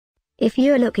If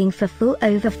you're looking for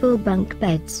full bunk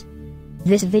beds,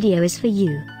 this video is for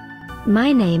you.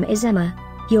 My name is Emma,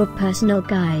 your personal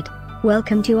guide.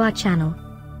 Welcome to our channel.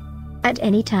 At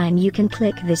any time you can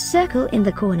click this circle in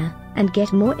the corner, and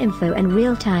get more info and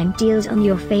real-time deals on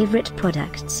your favorite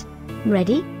products.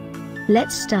 Ready?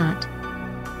 Let's start.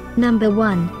 Number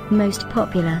 1, Most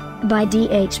Popular, by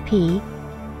DHP.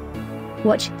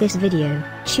 Watch this video,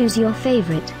 choose your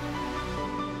favorite.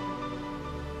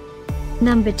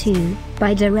 Number 2,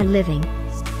 by Dorel Living.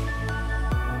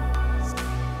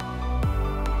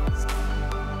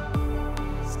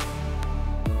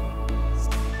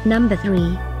 Number 3,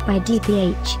 by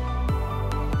DPH.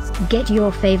 Get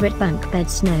your favorite bunk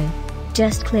beds now.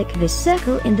 Just click this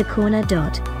circle in the corner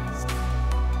dot.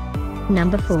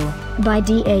 Number 4, by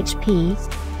DHP.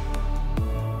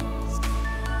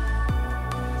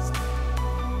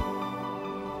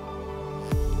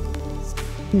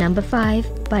 Number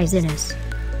 5, by Zinus.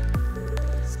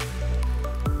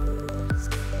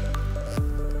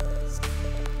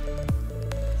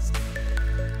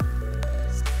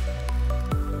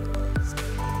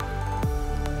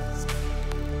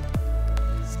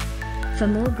 For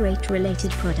more great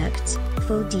related products,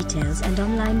 full details and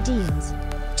online deals,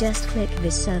 just click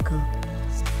this circle.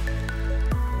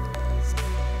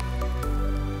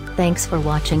 Thanks for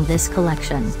watching this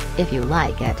collection. If you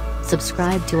like it,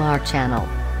 subscribe to our channel.